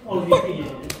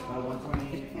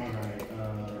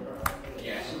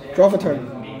 Draw for turn.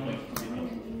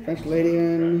 French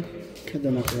Canadian. Could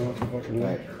them up there, unfortunately.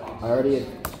 Right. I already.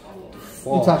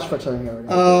 You touched for turn already.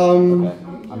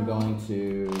 Okay. I'm going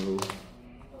to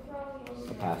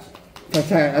pass.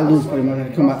 That's I lose pretty much.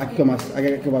 I can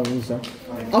kill my loser.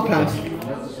 I'll pass.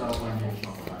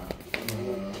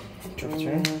 Drop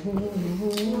turn.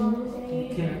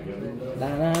 La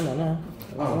la la la.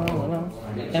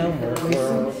 Downward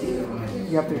world.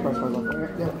 You have 3 cards for left,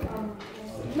 right? Yeah.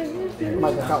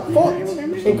 Might back out. 4!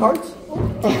 8 cards?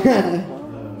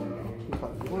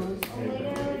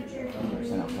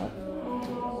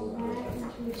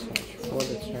 For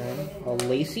the turn.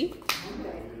 Lacey.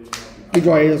 You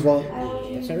draw 8 as well.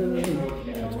 Yes, sir.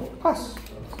 Pass.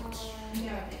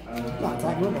 Not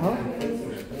attack, what the hell?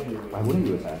 Why wouldn't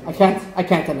you attack? I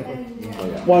can't technically. Oh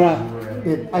yeah. Why not?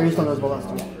 I just don't know as well as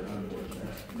to.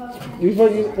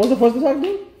 What's the first attack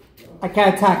do? I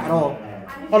can't attack at all.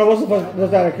 Oh no, what's the first?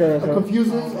 Does that occur? It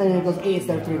confuses and it does 8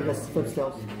 instead of 3 because flip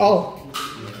skills. Oh.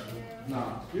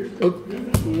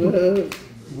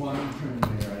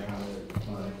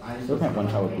 Still can't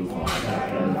punch out with boots on.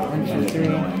 1, 2, 3.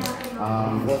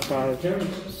 4, 5,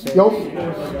 6. Yo.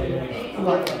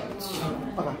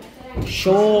 Okay.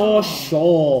 Sure.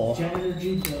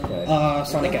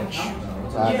 Sonic Edge.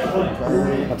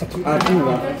 Attack. I'm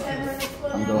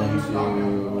I'm going to.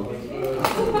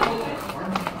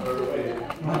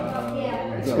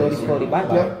 Slowly, bye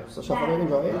bye. Yep. So shuffle it and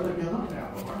draw 8.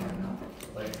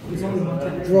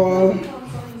 draw.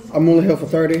 I'm only here for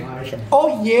 30.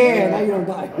 Oh yeah, now you don't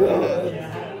die.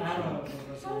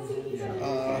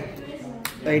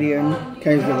 80 and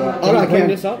can you do that? Oh no, I bring can't.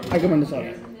 this up? I can bring this up.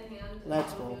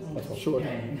 Let's go. Sure.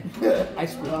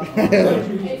 Ice cream.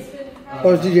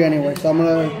 Oh, it's GG anyway, so I'm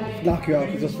gonna knock you out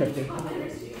because it's 50.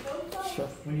 Sure.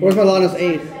 Where's my line is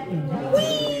 8?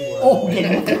 Oh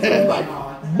yeah.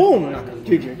 Boom!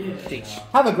 GG.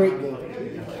 Have a great game.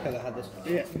 Because I had this.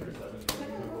 Yeah.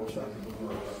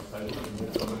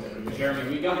 Jeremy,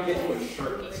 we gotta get you a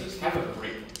shirt that says "Have a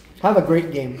great." Have a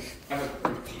great game. Have a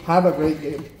great. Have a great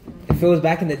game. If it was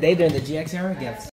back in the day during the GX era, yes.